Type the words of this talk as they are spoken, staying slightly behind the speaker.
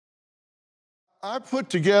I put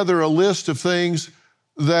together a list of things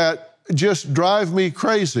that just drive me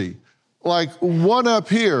crazy. Like one up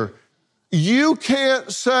here, you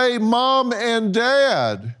can't say mom and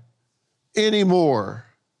dad anymore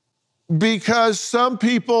because some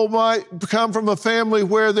people might come from a family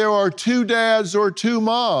where there are two dads or two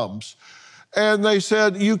moms. And they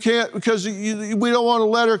said, you can't, because we don't want a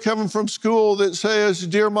letter coming from school that says,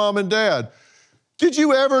 Dear Mom and Dad. Did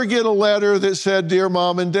you ever get a letter that said, Dear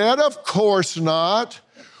Mom and Dad? Of course not.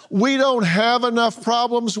 We don't have enough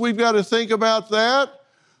problems. We've got to think about that.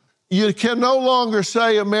 You can no longer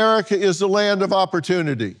say America is the land of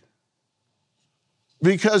opportunity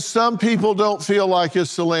because some people don't feel like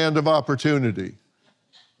it's the land of opportunity.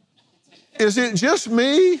 Is it just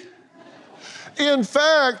me? In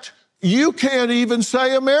fact, you can't even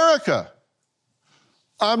say America.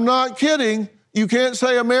 I'm not kidding. You can't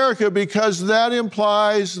say America because that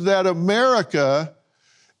implies that America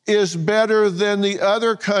is better than the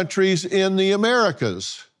other countries in the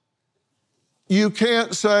Americas. You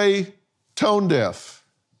can't say tone deaf.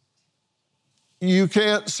 You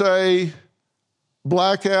can't say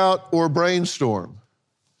blackout or brainstorm.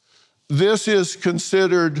 This is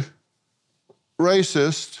considered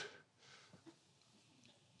racist.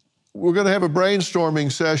 We're going to have a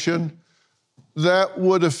brainstorming session that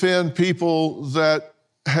would offend people that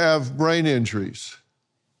have brain injuries.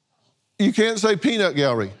 You can't say peanut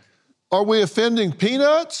gallery. Are we offending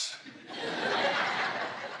peanuts?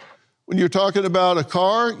 When you're talking about a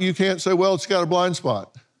car, you can't say, well, it's got a blind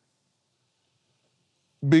spot,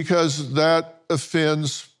 because that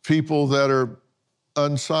offends people that are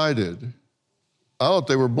unsighted. I thought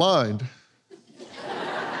they were blind.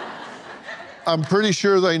 I'm pretty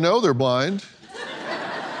sure they know they're blind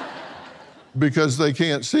because they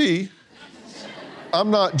can't see.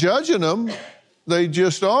 I'm not judging them, they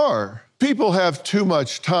just are. People have too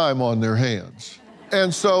much time on their hands.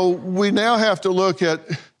 And so we now have to look at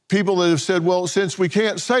people that have said, well, since we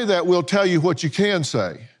can't say that, we'll tell you what you can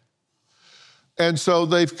say. And so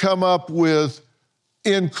they've come up with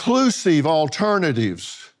inclusive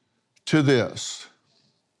alternatives to this,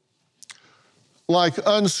 like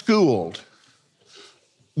unschooled.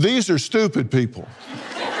 These are stupid people.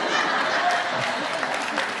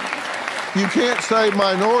 You can't say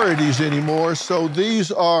minorities anymore, so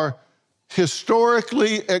these are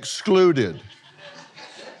historically excluded.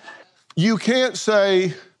 You can't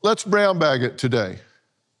say, let's brown bag it today.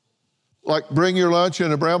 Like bring your lunch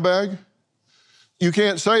in a brown bag. You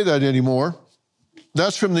can't say that anymore.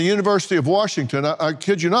 That's from the University of Washington. I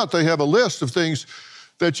kid you not, they have a list of things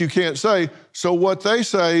that you can't say. So what they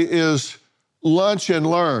say is lunch and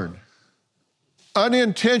learn.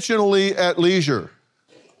 Unintentionally at leisure.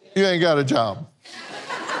 You ain't got a job.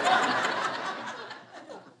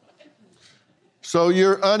 So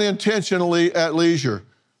you're unintentionally at leisure.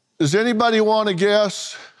 Does anybody want to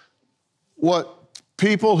guess what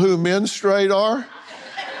people who menstruate are?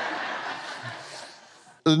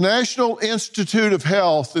 The National Institute of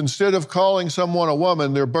Health, instead of calling someone a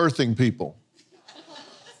woman, they're birthing people.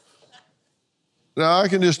 Now, I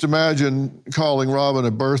can just imagine calling Robin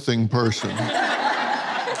a birthing person.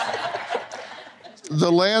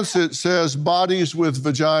 The Lancet says bodies with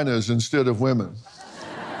vaginas instead of women.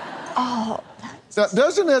 Oh, now,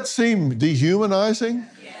 doesn't that seem dehumanizing?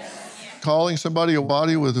 Yes. Calling somebody a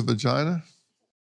body with a vagina?